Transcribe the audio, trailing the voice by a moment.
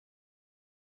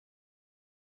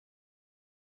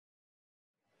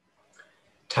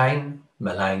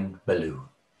Tangmalangmaloo.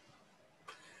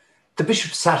 The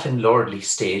bishop sat in lordly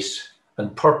state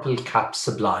and purple cap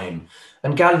sublime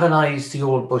and galvanised the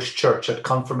old bush church at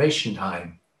confirmation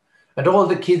time. And all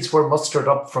the kids were mustered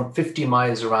up from 50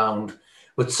 miles around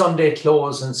with Sunday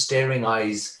clothes and staring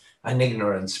eyes and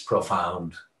ignorance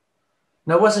profound.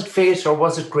 Now was it fate or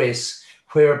was it grace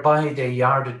whereby they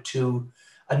yarded to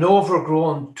an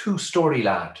overgrown two-story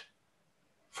lad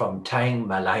from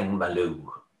Tangmalangmaloo?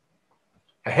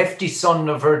 A hefty son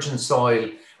of virgin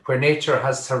soil, where nature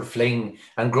has her fling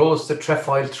and grows the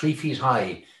trefoil 3 feet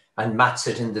high and mats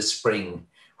it in the spring,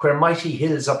 where mighty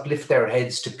hills uplift their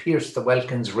heads to pierce the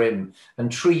welkin's rim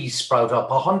and trees sprout up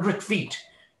 100 feet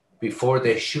before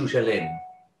they shoot a limb.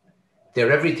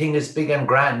 There everything is big and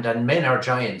grand and men are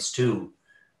giants too,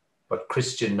 but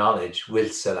Christian knowledge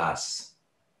wilts, alas,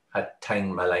 at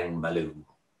Tangmalangmaloo.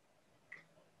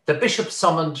 The bishop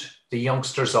summoned the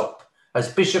youngsters up,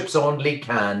 as bishops only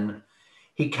can.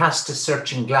 He cast a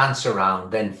searching glance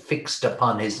around, then fixed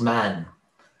upon his man.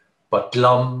 But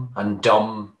glum and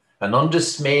dumb and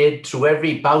undismayed through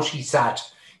every bout he sat,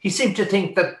 he seemed to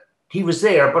think that he was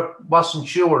there, but wasn't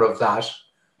sure of that.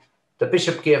 The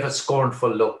bishop gave a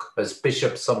scornful look, as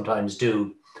bishops sometimes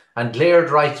do, and glared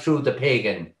right through the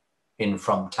pagan in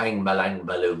from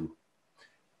Tangmalangmaloo.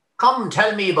 "Come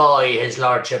tell me, boy," his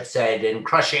lordship said in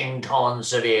crushing tones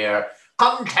severe,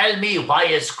 "come tell me, why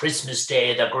is Christmas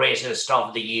Day the greatest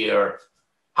of the year?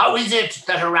 How is it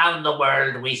that around the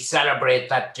world we celebrate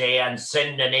that day and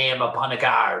send a name upon a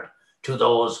card to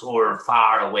those who are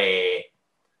far away?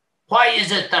 Why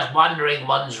is it that wandering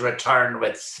ones return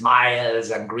with smiles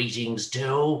and greetings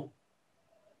too?"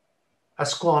 A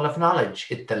squall of knowledge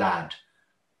hit the lad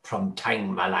from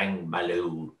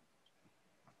Tangmalangmaloo.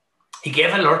 He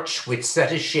gave a lurch which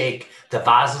set a shake the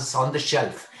vases on the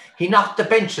shelf. He knocked the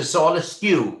benches all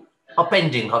askew,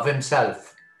 upending of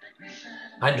himself.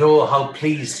 And oh, how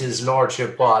pleased his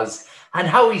lordship was, and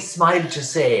how he smiled to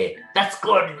say, "That's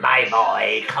good, my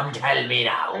boy, come tell me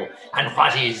now, and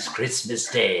what is Christmas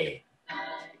Day?"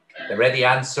 The ready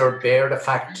answer bared a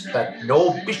fact that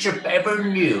no bishop ever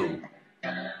knew.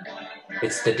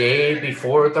 It's the day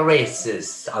before the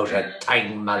races out at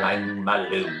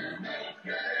Tangmalangmaloo.